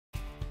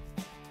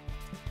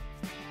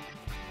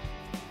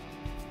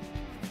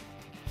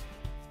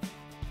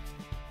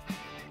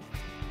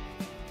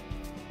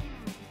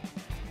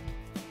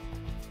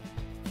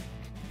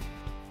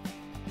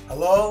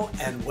Hello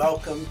and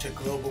welcome to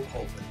Global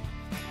Pulpit,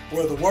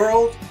 where the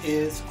world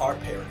is our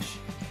parish.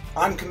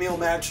 I'm Kameel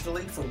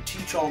Majdali from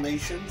Teach All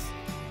Nations,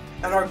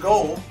 and our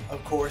goal,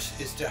 of course,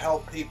 is to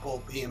help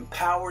people be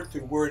empowered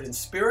through word and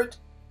spirit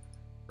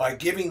by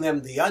giving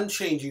them the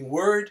unchanging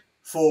word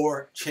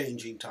for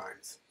changing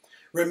times.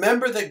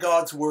 Remember that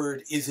God's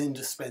word is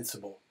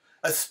indispensable,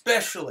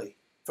 especially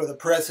for the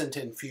present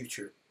and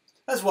future,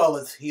 as well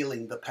as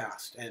healing the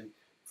past and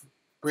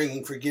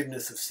bringing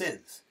forgiveness of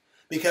sins.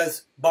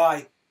 Because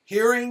by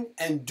hearing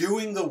and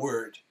doing the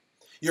word,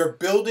 you're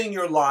building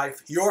your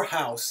life, your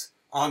house,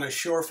 on a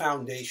sure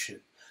foundation,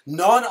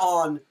 not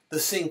on the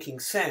sinking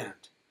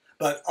sand,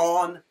 but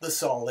on the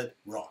solid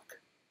rock.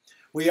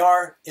 We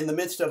are in the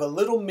midst of a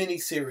little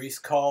mini-series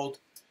called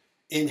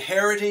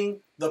Inheriting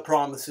the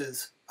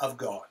Promises of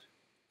God,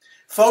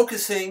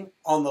 focusing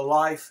on the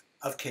life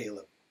of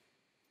Caleb.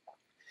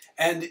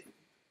 And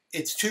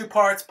it's 2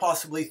 parts,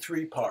 possibly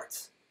 3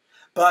 parts.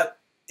 But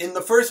in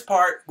the first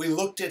part, we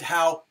looked at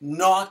how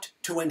not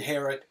to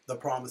inherit the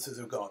promises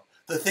of God.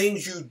 The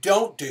things you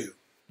don't do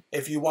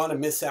if you want to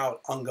miss out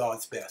on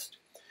God's best.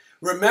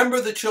 Remember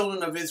the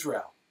children of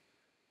Israel.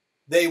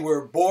 They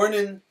were born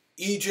in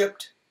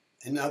Egypt.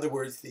 In other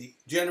words, the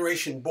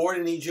generation born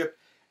in Egypt,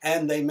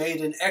 and they made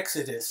an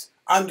exodus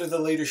under the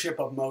leadership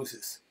of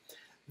Moses.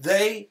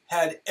 They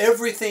had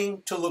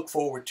everything to look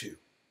forward to.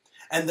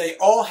 And they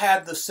all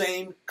had the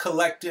same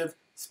collective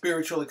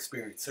spiritual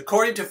experience.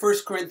 According to 1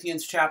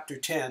 Corinthians chapter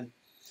 10,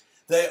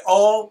 they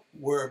all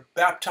were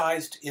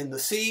baptized in the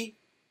sea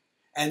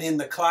and in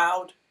the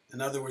cloud.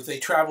 In other words, they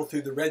traveled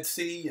through the Red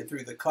Sea and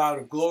through the cloud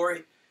of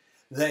glory.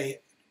 They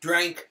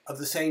drank of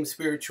the same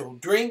spiritual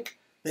drink.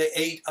 They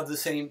ate of the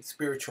same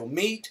spiritual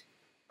meat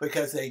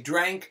because they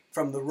drank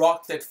from the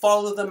rock that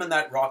followed them, and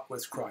that rock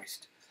was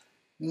Christ.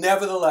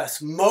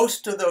 Nevertheless,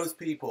 most of those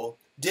people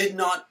did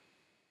not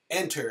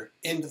enter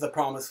into the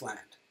promised land.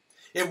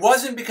 It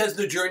wasn't because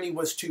the journey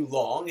was too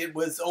long. It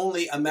was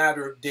only a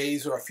matter of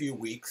days or a few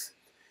weeks.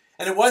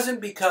 And it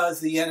wasn't because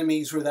the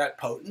enemies were that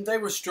potent. They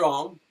were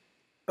strong,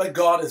 but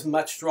God is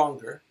much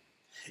stronger.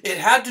 It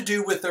had to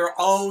do with their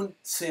own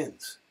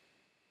sins.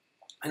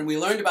 And we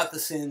learned about the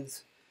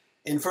sins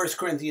in 1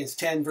 Corinthians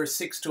 10, verse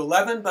 6 to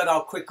 11, but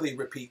I'll quickly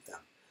repeat them.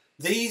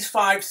 These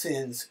 5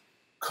 sins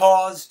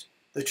caused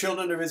the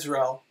children of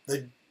Israel,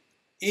 the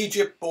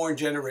Egypt-born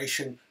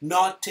generation,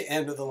 not to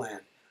enter the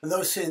land. And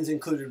those sins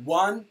included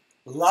 1,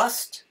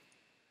 lust.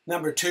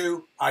 Number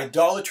 2,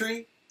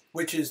 idolatry,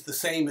 which is the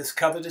same as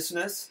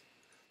covetousness.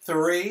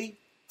 3,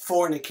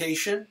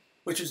 fornication,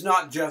 which is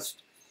not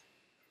just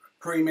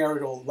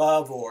premarital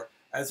love or,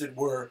 as it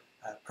were,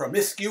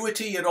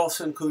 promiscuity. It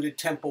also included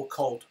temple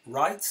cult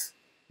rites,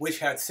 which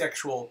had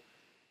sexual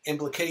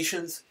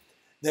implications.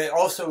 They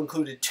also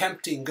included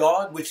tempting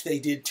God, which they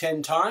did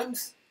 10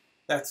 times.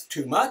 That's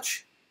too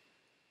much.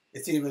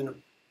 It's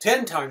even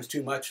 10 times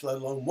too much, let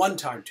alone 1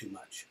 time too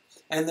much.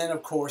 And then,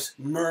 of course,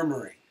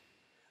 murmuring.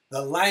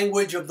 The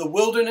language of the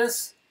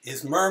wilderness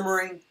is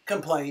murmuring,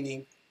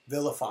 complaining,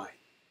 vilifying.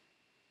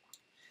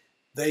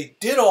 They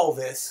did all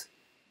this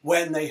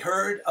when they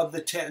heard of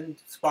the 10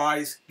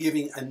 spies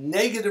giving a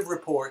negative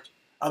report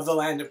of the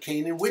land of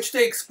Canaan, which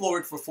they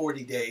explored for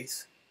 40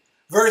 days,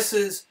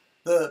 versus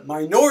the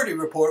minority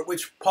report,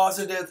 which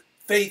positive,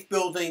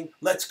 faith-building,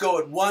 let's go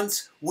at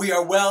once, we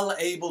are well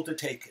able to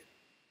take it.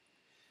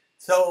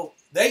 So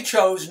they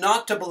chose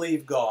not to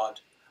believe God,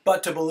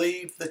 but to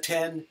believe the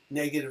 10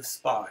 negative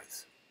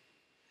spies.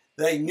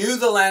 They knew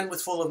the land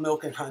was full of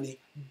milk and honey,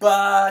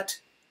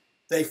 but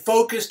they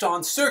focused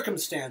on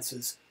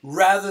circumstances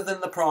rather than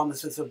the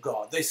promises of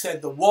God. They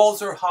said the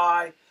walls are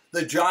high,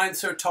 the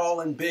giants are tall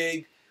and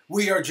big,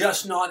 we are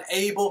just not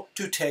able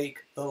to take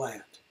the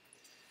land.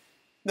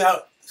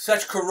 Now,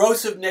 such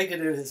corrosive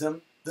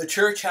negativism, the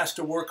church has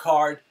to work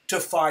hard to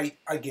fight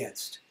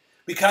against,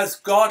 because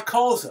God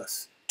calls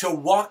us to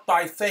walk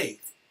by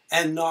faith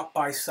and not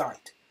by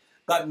sight.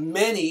 But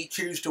many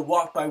choose to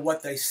walk by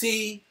what they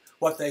see,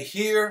 what they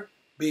hear,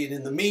 be it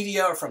in the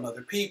media or from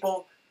other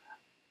people,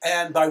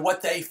 and by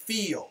what they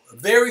feel. A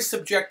very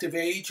subjective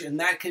age, and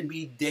that can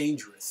be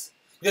dangerous.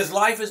 Because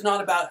life is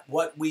not about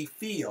what we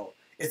feel,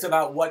 it's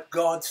about what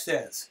God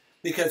says.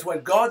 Because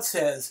what God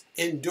says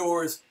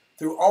endures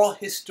through all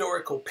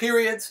historical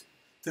periods,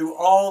 through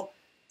all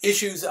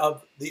issues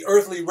of the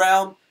earthly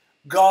realm.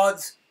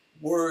 God's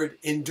word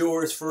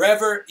endures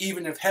forever,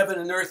 even if heaven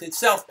and earth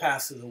itself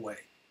passes away.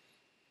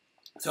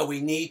 So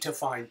we need to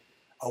find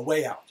a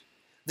way out.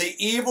 The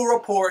evil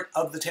report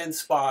of the 10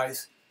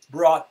 spies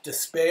brought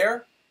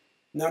despair,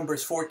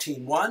 Numbers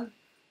 14:1,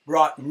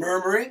 brought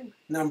murmuring,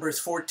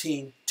 Numbers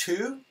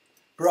 14:2,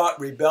 brought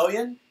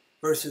rebellion,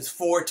 verses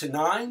 4 to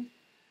 9,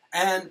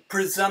 and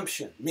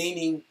presumption,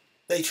 meaning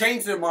they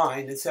changed their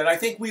mind and said, I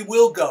think we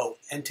will go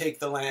and take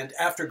the land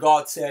after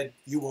God said,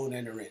 you won't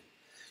enter in.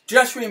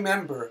 Just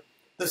remember,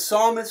 the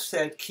psalmist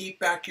said, keep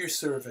back your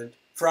servant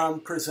from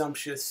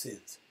presumptuous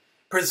sins.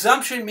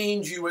 Presumption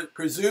means you would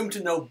presume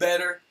to know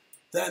better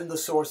than the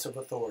source of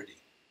authority.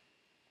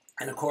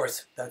 And of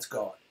course, that's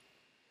God.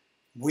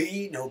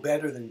 We know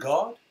better than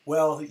God.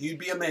 well, you'd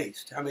be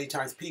amazed how many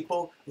times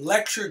people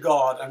lecture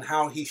God on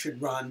how he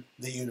should run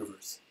the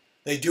universe.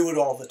 They do it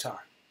all the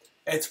time.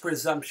 It's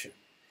presumption.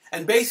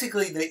 And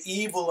basically the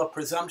evil of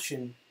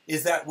presumption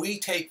is that we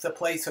take the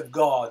place of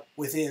God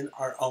within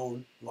our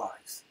own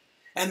lives.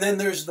 And then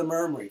there's the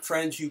murmuring.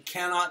 Friends, you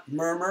cannot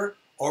murmur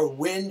or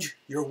whinge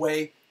your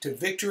way to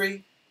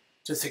victory,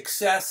 to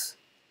success,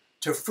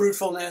 to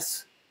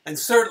fruitfulness, and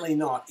certainly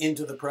not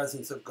into the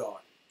presence of God.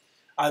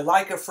 I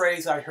like a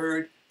phrase I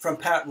heard from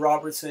Pat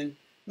Robertson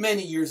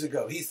many years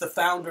ago. He's the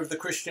founder of the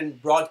Christian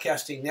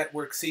Broadcasting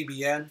Network,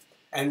 CBN,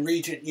 and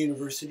Regent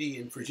University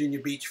in Virginia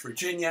Beach,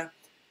 Virginia.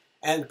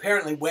 And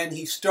apparently when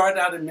he started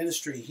out in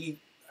ministry,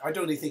 I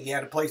don't even think he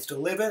had a place to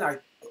live in. I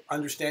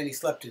understand he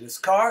slept in his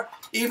car,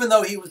 even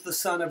though he was the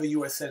son of a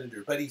U.S.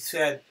 senator. But he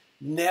said,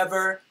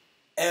 never,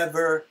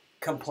 ever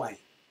complain.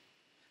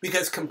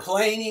 Because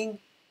complaining,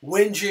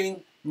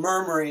 whinging,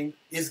 murmuring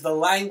is the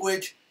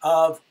language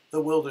of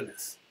the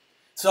wilderness.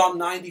 Psalm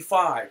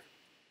 95,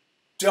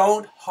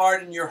 don't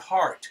harden your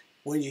heart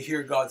when you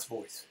hear God's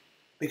voice,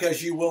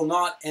 because you will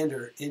not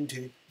enter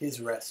into his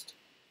rest.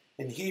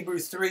 In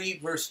Hebrews 3,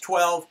 verse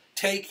 12,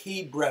 take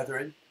heed,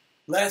 brethren,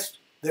 lest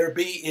there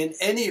be in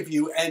any of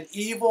you an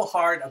evil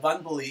heart of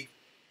unbelief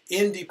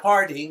in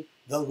departing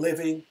the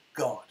living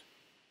God.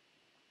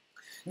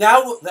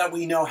 Now that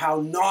we know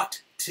how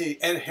not to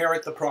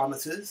inherit the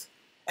promises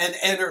and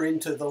enter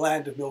into the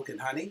land of milk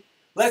and honey,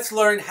 let's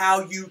learn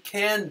how you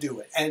can do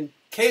it. And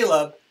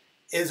Caleb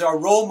is our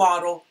role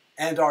model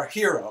and our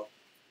hero.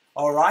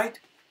 All right?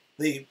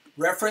 The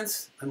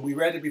reference, and we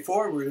read it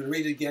before, we're going to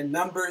read it again,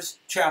 Numbers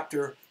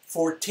chapter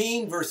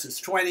 14, verses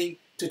 20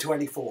 to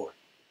 24.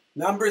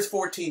 Numbers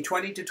 14,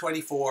 20 to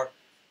 24.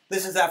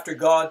 This is after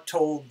God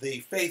told the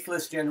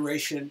faithless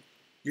generation,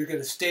 you're going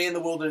to stay in the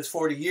wilderness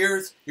 40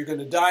 years, you're going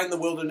to die in the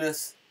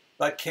wilderness,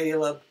 but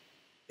Caleb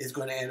is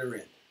going to enter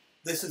in.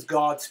 This is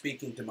God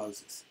speaking to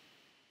Moses.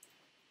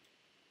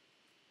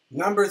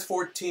 Numbers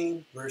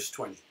 14, verse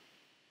 20.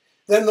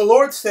 Then the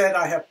Lord said,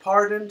 I have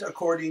pardoned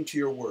according to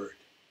your word.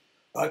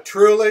 But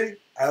truly,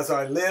 as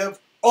I live,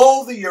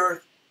 all the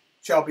earth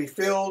shall be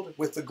filled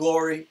with the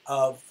glory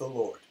of the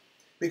Lord.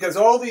 Because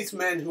all these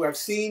men who have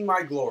seen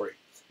my glory,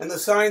 and the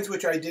signs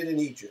which I did in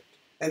Egypt,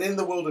 and in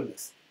the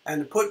wilderness,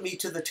 and put me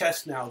to the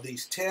test now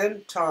these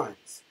 10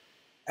 times,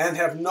 and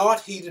have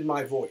not heeded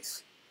my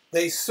voice,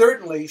 they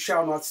certainly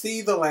shall not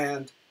see the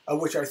land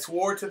of which I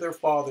swore to their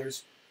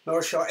fathers,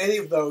 nor shall any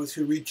of those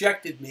who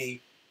rejected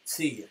me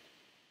see it.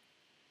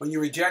 When you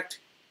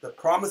reject the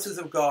promises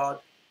of God,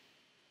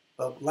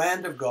 the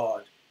land of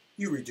God,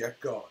 you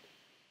reject God.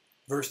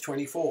 Verse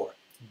 24,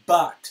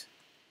 but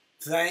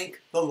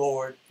thank the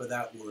Lord for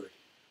that word.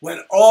 When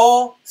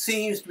all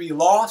seems to be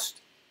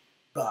lost,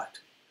 but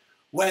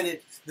when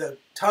the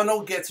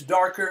tunnel gets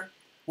darker,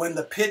 when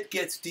the pit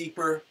gets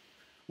deeper,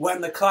 when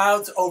the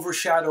clouds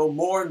overshadow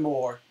more and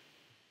more,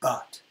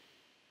 but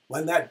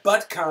when that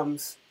but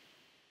comes,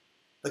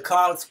 the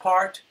clouds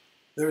part,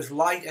 there's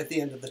light at the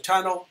end of the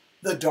tunnel,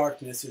 the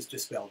darkness is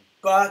dispelled.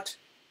 But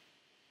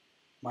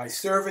my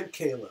servant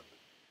Caleb,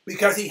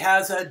 because he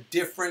has a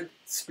different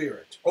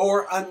spirit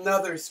or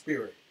another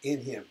spirit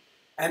in him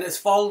and has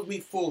followed me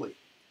fully,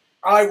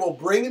 I will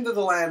bring into the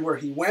land where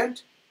he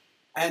went,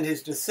 and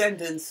his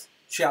descendants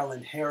shall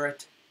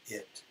inherit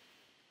it.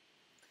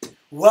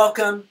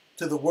 Welcome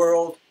to the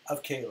world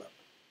of Caleb,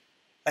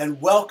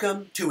 and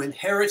welcome to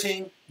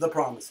inheriting the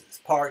promises,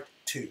 part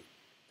 2.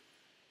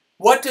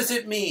 What does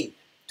it mean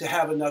to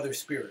have another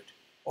spirit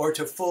or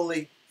to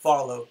fully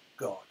follow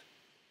God?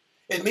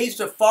 It means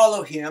to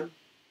follow him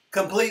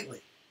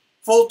completely,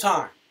 full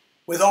time,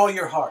 with all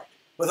your heart,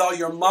 with all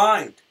your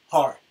mind,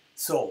 heart,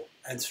 soul,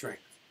 and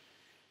strength.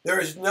 There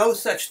is no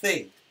such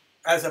thing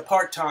as a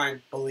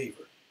part-time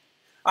believer.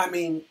 I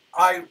mean,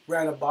 I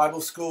ran a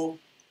Bible school.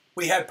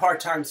 We had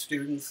part-time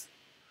students.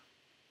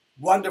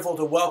 Wonderful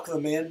to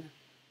welcome them in.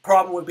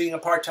 Problem with being a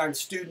part-time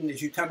student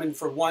is you come in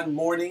for one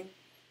morning,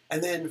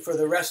 and then for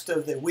the rest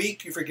of the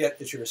week you forget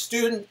that you're a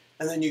student,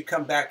 and then you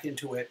come back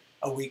into it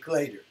a week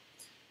later.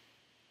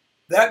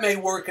 That may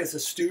work as a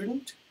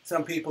student.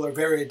 Some people are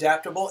very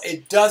adaptable.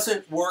 It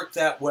doesn't work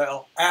that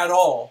well at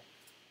all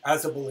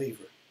as a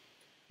believer.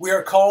 We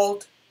are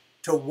called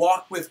to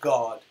walk with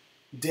God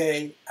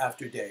day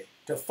after day,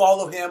 to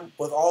follow him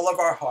with all of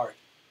our heart,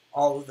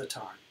 all of the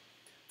time.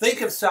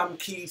 Think of some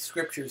key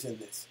scriptures in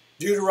this.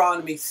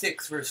 Deuteronomy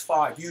 6, verse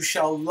 5. You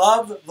shall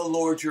love the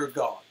Lord your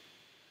God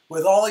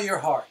with all your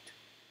heart,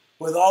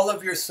 with all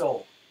of your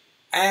soul,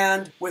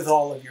 and with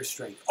all of your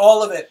strength.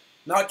 All of it,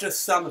 not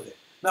just some of it.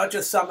 Not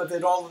just some of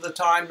it all of the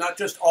time, not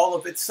just all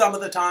of it some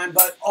of the time,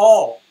 but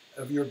all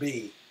of your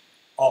being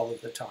all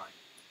of the time.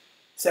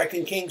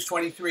 2 Kings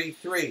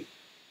 23:3,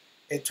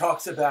 it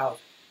talks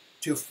about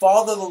to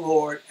follow the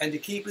Lord and to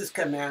keep his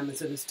commandments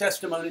and his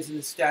testimonies and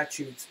his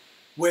statutes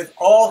with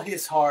all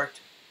his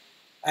heart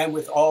and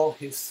with all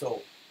his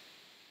soul.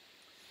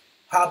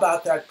 How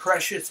about that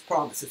precious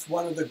promise? It's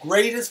one of the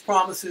greatest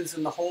promises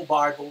in the whole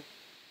Bible.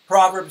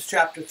 Proverbs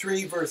chapter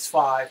 3, verse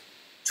 5,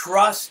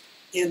 trust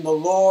in the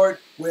Lord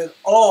with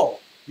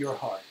all your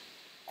heart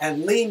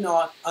and lean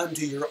not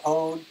unto your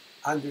own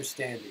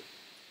understanding.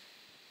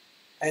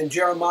 And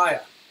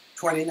Jeremiah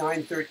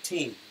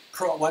 29:13,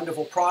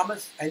 wonderful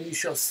promise, and you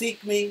shall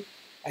seek me,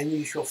 and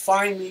you shall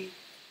find me,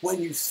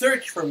 when you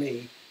search for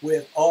me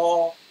with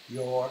all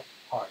your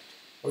heart.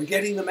 We're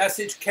getting the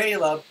message.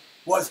 Caleb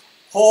was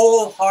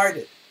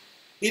wholehearted.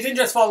 He didn't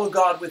just follow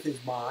God with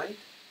his mind.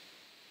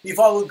 He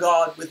followed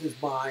God with his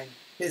mind,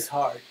 his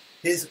heart,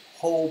 his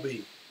whole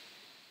being.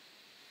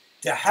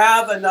 To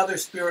have another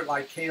spirit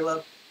like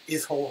Caleb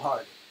is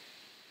wholehearted.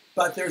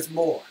 But there's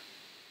more.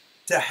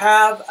 To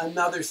have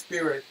another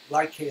spirit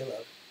like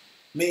Caleb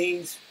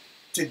means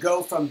to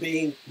go from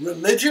being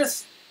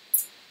religious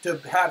to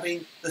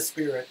having the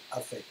spirit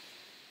of faith.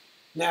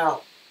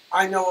 Now,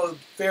 I know a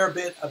fair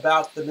bit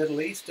about the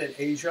Middle East and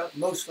Asia,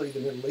 mostly the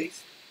Middle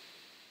East.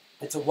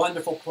 It's a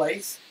wonderful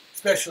place,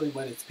 especially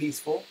when it's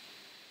peaceful.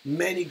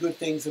 Many good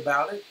things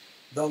about it,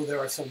 though there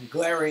are some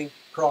glaring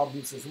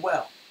problems as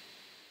well.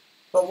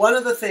 But one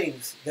of the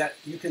things that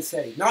you can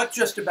say, not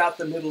just about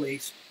the Middle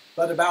East,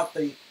 but about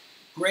the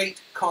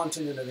great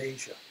continent of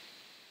Asia,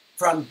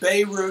 from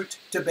Beirut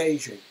to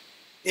Beijing,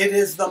 it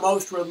is the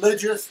most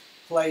religious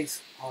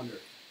place on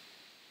earth.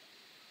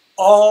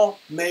 All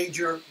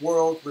major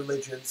world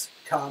religions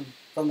come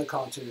from the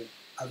continent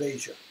of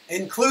Asia,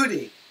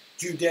 including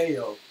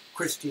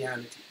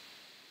Judeo-Christianity.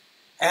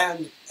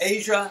 And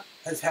Asia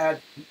has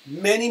had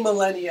many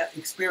millennia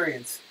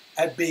experience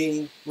at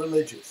being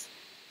religious.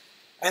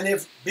 And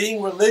if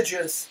being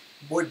religious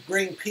would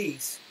bring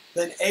peace,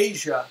 then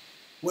Asia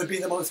would be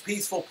the most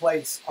peaceful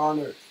place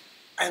on earth.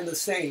 And the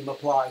same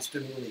applies to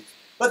the Middle East.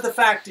 But the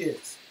fact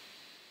is,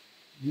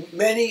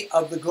 many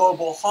of the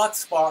global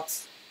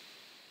hotspots,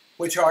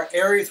 which are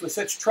areas with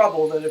such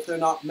trouble that if they're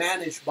not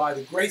managed by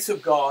the grace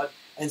of God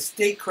and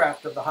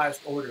statecraft of the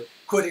highest order,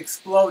 could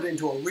explode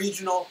into a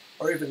regional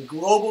or even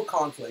global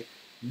conflict.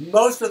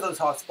 Most of those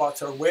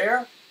hotspots are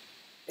where?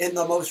 In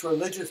the most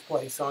religious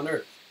place on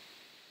earth.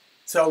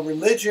 So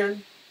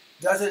religion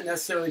doesn't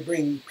necessarily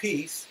bring you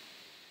peace.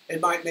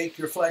 It might make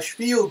your flesh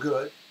feel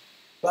good,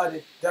 but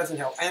it doesn't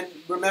help. And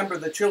remember,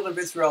 the children of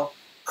Israel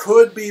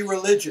could be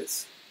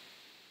religious,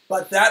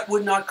 but that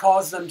would not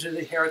cause them to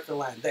inherit the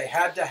land. They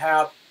had to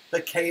have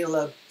the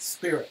Caleb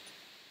spirit,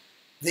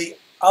 the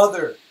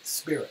other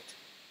spirit.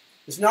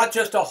 It's not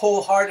just a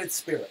wholehearted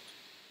spirit.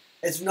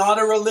 It's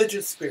not a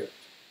religious spirit.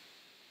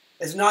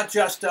 It's not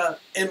just a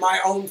in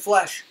my own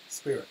flesh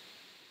spirit,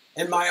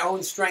 in my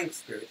own strength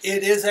spirit.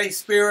 It is a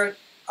spirit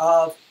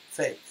of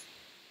faith.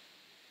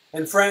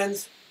 And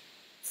friends,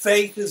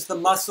 faith is the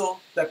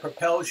muscle that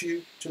propels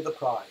you to the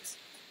prize.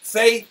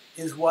 Faith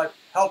is what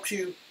helps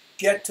you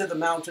get to the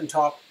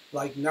mountaintop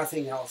like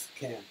nothing else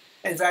can.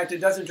 In fact, it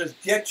doesn't just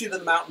get you to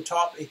the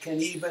mountaintop, it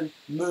can even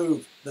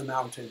move the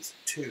mountains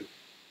too.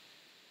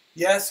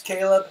 Yes,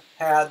 Caleb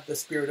had the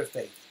spirit of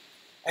faith.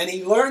 And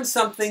he learned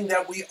something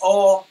that we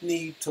all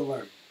need to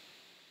learn.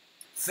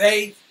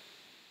 Faith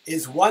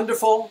is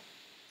wonderful.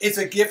 It's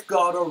a gift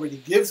God already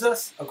gives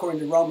us,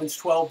 according to Romans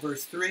 12,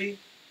 verse 3.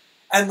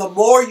 And the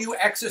more you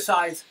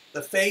exercise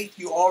the faith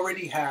you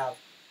already have,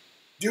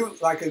 do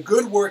like a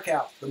good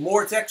workout. The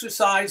more it's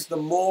exercised, the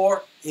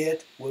more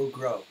it will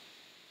grow.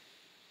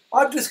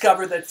 I've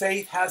discovered that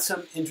faith has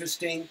some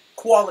interesting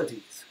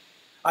qualities.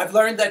 I've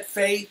learned that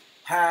faith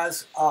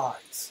has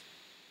eyes.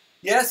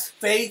 Yes,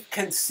 faith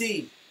can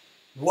see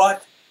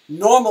what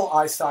normal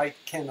eyesight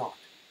cannot.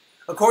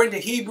 According to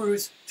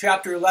Hebrews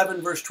chapter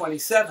 11, verse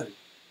 27,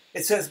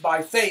 it says,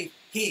 by faith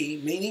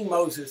he, meaning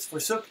Moses,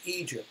 forsook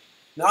Egypt,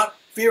 not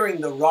fearing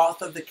the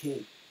wrath of the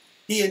king.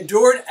 He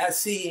endured as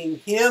seeing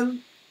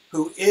him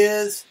who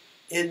is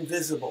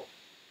invisible.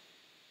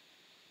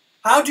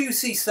 How do you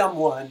see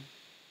someone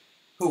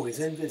who is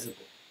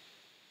invisible?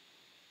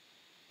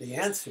 The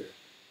answer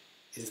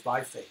is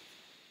by faith.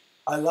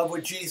 I love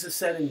what Jesus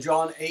said in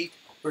John 8,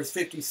 verse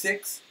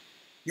 56.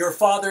 Your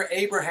father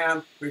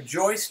Abraham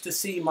rejoiced to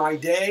see my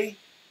day.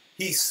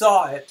 He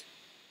saw it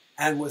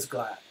and was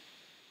glad.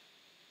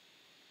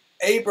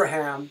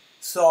 Abraham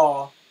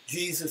saw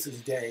Jesus'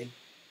 day,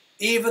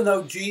 even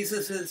though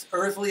Jesus'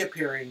 earthly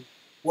appearing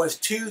was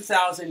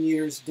 2,000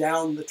 years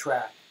down the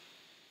track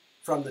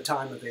from the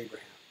time of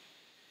Abraham.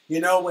 You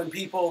know, when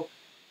people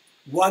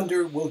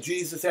wonder, will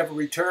Jesus ever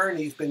return?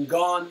 He's been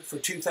gone for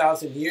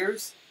 2,000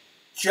 years.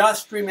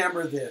 Just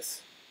remember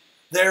this.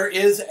 There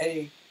is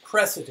a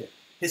precedent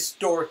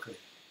historically.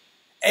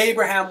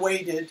 Abraham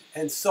waited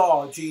and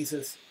saw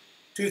Jesus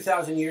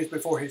 2,000 years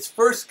before his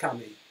first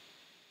coming.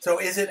 So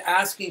is it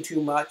asking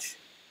too much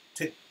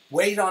to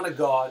wait on a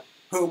God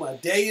whom a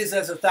day is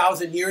as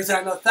 1,000 years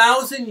and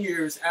 1,000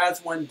 years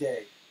as one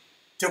day,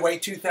 to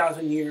wait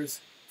 2,000 years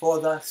for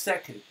the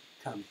second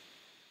coming?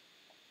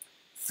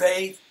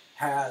 Faith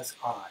has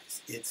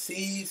eyes. It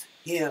sees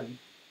him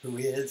who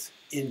is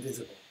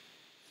invisible.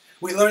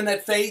 We learn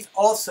that faith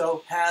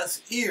also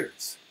has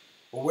ears.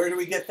 Well, where do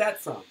we get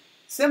that from?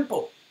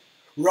 Simple.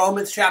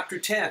 Romans chapter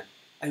 10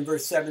 and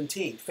verse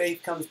 17.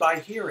 Faith comes by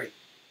hearing,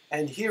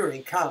 and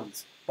hearing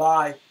comes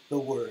by the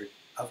word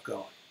of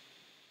God.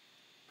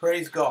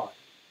 Praise God.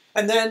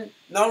 And then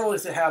not only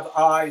does it have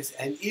eyes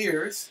and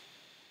ears,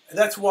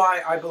 that's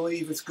why I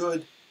believe it's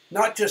good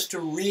not just to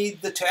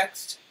read the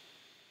text,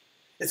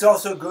 it's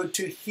also good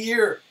to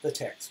hear the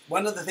text.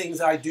 One of the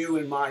things I do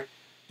in my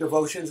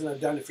devotions, and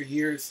I've done it for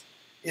years,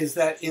 is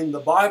that in the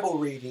Bible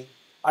reading,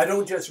 I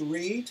don't just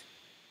read,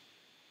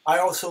 I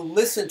also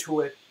listen to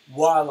it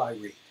while I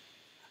read.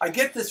 I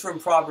get this from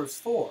Proverbs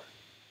 4.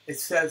 It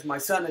says, "My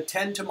son,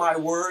 attend to my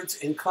words,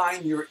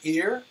 incline your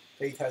ear,"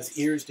 faith has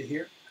ears to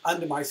hear,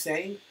 "unto my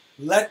saying.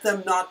 Let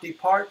them not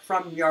depart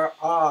from your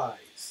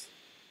eyes.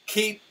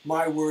 Keep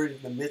my word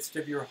in the midst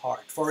of your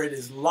heart, for it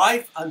is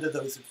life unto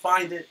those who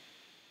find it,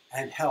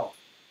 and health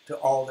to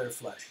all their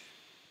flesh."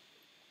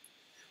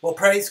 Well,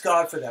 praise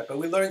God for that. But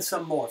we learn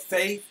some more.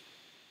 Faith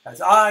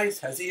has eyes,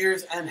 has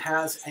ears, and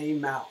has a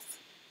mouth.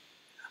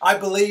 I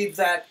believe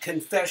that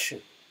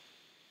confession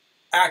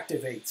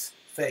activates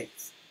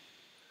faith.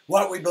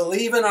 What we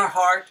believe in our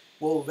heart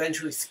will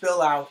eventually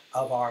spill out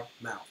of our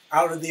mouth.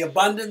 Out of the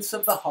abundance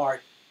of the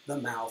heart, the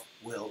mouth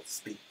will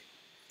speak.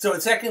 So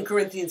in 2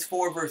 Corinthians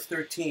 4, verse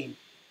 13,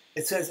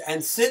 it says,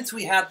 "And since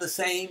we have the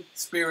same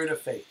spirit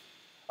of faith,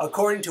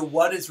 according to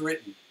what is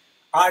written,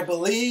 I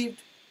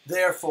believed,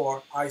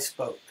 therefore I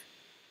spoke.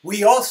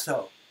 We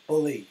also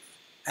believe,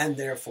 and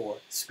therefore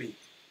speak."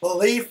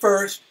 Believe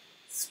first,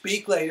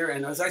 speak later.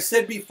 And as I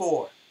said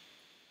before,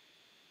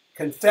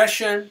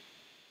 confession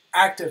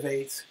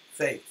activates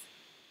faith.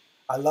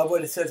 I love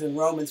what it says in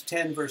Romans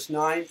 10, verse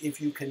 9.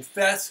 "If you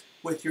confess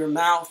with your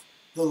mouth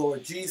the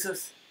Lord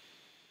Jesus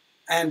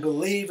and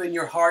believe in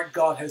your heart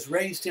God has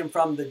raised him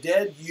from the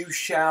dead, you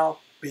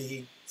shall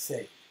be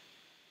saved."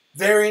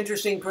 Very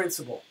interesting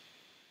principle.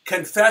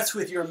 Confess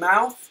with your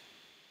mouth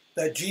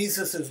that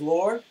Jesus is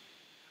Lord.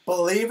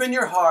 Believe in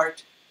your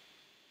heart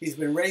he's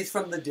been raised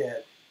from the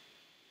dead,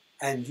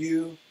 and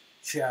you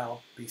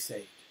shall be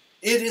saved.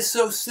 It is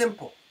so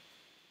simple.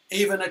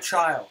 Even a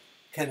child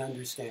can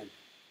understand it.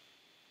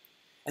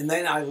 And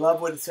then I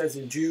love what it says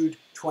in Jude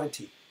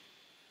 20.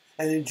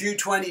 And in Jude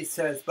 20 it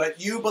says,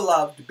 "But you,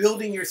 beloved,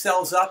 building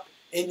yourselves up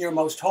in your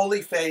most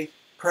holy faith,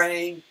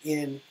 praying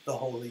in the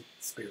Holy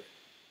Spirit."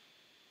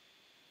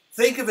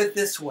 Think of it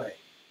this way.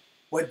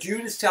 What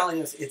Jude is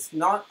telling us, it's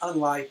not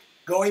unlike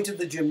going to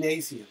the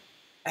gymnasium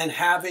and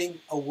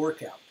having a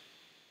workout.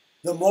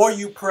 The more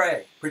you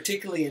pray,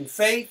 particularly in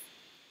faith,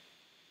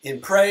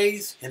 in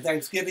praise, in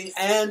thanksgiving,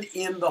 and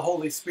in the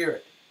Holy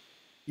Spirit,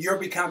 you're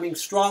becoming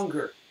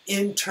stronger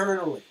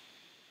internally.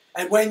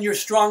 And when you're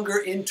stronger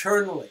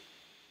internally,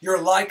 you're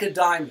like a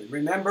diamond.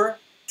 Remember,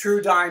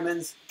 true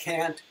diamonds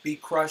can't be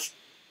crushed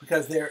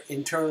because they're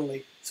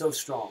internally so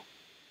strong.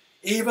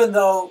 Even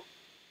though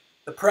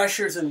the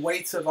pressures and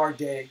weights of our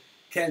day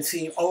can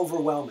seem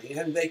overwhelming,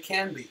 and they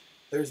can be,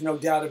 there's no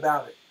doubt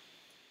about it.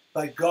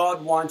 But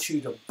God wants you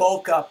to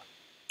bulk up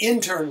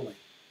internally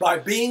by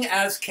being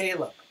as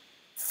Caleb,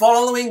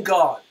 following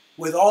God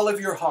with all of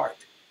your heart,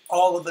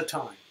 all of the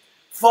time,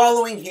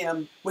 following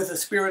him with a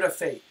spirit of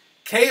faith.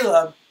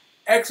 Caleb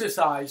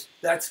exercised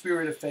that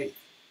spirit of faith.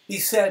 He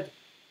said,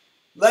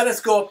 "Let us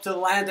go up to the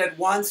land at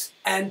once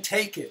and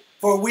take it,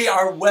 for we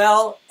are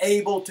well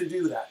able to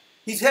do that."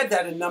 He said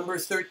that in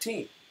Numbers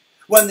 13.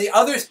 When the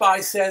other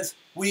spy says,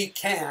 "We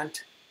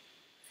can't,"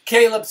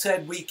 Caleb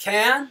said, "We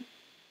can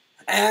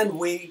and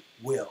we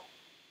will."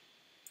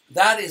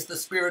 That is the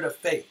spirit of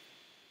faith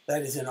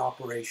that is in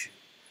operation.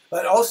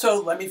 But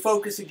also, let me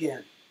focus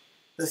again.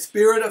 The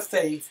spirit of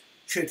faith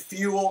should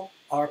fuel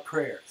our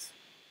prayers.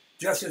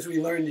 Just as we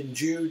learned in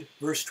Jude,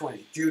 verse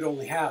 20. Jude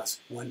only has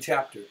one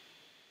chapter.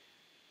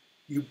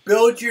 You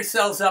build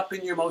yourselves up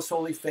in your most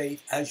holy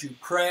faith as you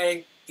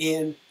pray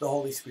in the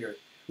Holy Spirit.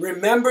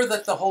 Remember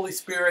that the Holy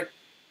Spirit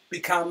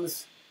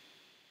becomes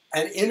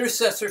an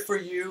intercessor for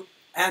you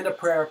and a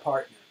prayer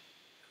partner.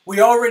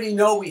 We already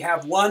know we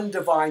have one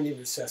divine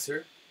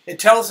intercessor. It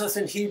tells us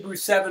in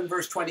Hebrews 7,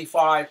 verse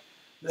 25,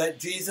 that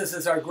Jesus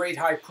is our great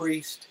high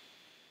priest,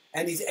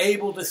 and he's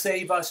able to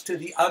save us to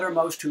the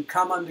uttermost who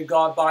come unto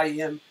God by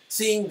him,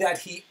 seeing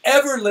that he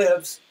ever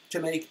lives to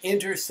make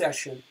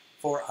intercession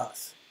for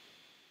us.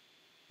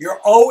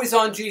 You're always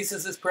on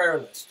Jesus' prayer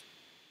list.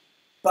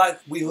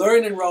 But we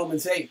learn in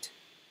Romans 8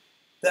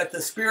 that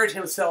the Spirit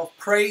himself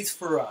prays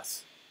for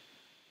us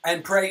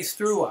and prays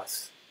through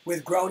us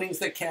with groanings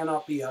that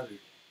cannot be uttered.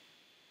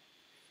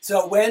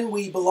 So when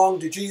we belong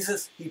to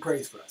Jesus, he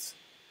prays for us.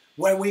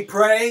 When we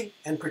pray,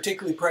 and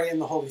particularly pray in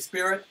the Holy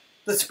Spirit,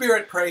 the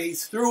Spirit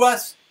prays through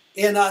us,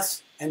 in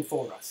us, and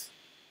for us.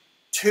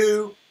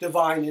 Two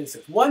divine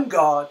intercessors. One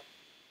God,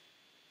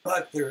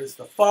 but there is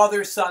the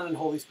Father, Son, and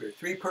Holy Spirit.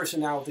 Three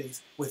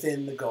personalities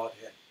within the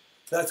Godhead.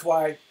 That's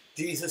why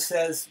Jesus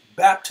says,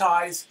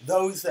 baptize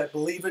those that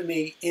believe in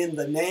me in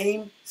the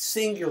name,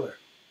 singular,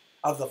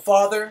 of the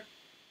Father,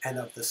 and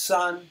of the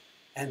Son,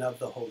 and of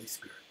the Holy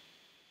Spirit.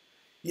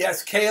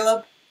 Yes,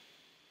 Caleb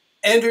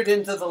entered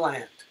into the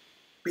land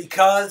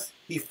because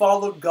he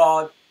followed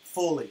God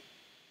fully.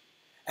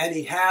 And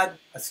he had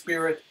a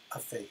spirit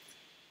of faith.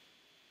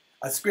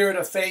 A spirit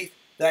of faith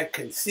that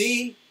can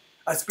see,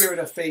 a spirit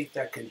of faith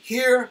that can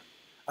hear,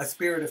 a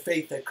spirit of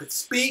faith that could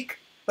speak.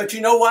 But you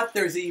know what?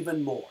 There's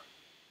even more.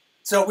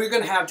 So we're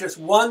going to have just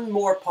one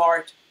more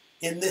part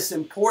in this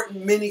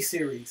important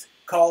mini-series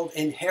called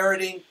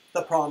Inheriting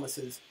the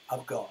Promises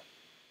of God.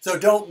 So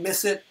don't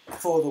miss it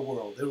for the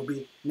world. It'll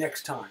be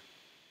next time.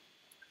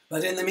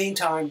 But in the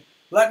meantime,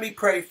 let me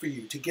pray for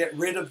you to get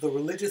rid of the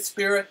religious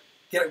spirit,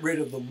 get rid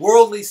of the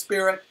worldly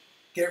spirit,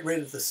 get rid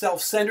of the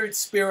self-centered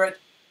spirit,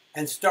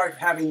 and start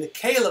having the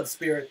Caleb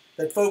spirit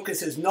that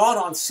focuses not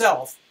on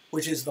self,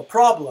 which is the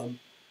problem,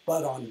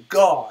 but on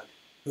God,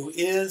 who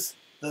is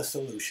the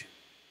solution.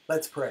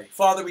 Let's pray.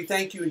 Father, we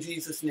thank you in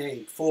Jesus'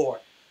 name for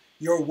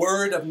your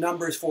word of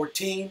Numbers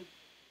 14,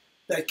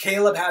 that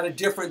Caleb had a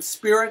different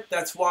spirit.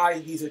 That's why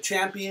he's a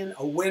champion,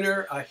 a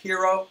winner, a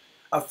hero,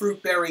 a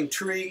fruit-bearing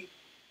tree.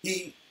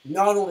 He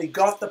not only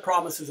got the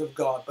promises of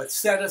God, but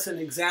set us an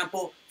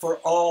example for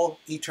all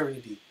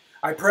eternity.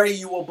 I pray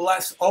you will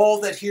bless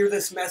all that hear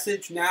this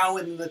message now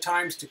and in the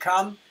times to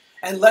come,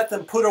 and let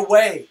them put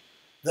away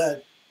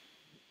the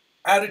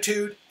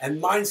attitude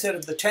and mindset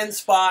of the 10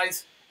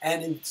 spies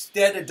and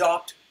instead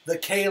adopt the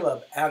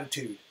Caleb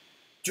attitude.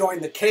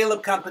 Join the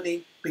Caleb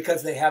company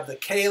because they have the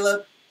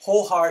Caleb,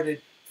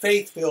 wholehearted,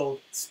 faith-filled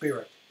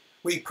spirit.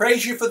 We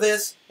praise you for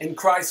this in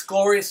Christ's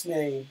glorious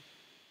name.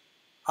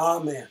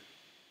 Amen.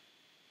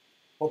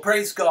 Well,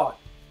 praise God.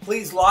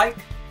 Please like,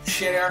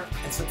 share,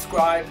 and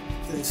subscribe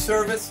to this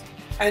service.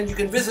 And you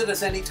can visit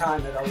us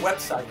anytime at our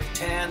website at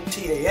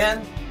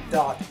tan.org.au.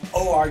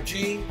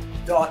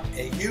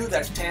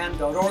 That's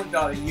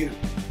tan.org.au.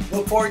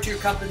 Look forward to your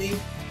company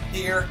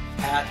here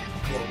at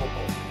Global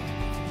Pulpit.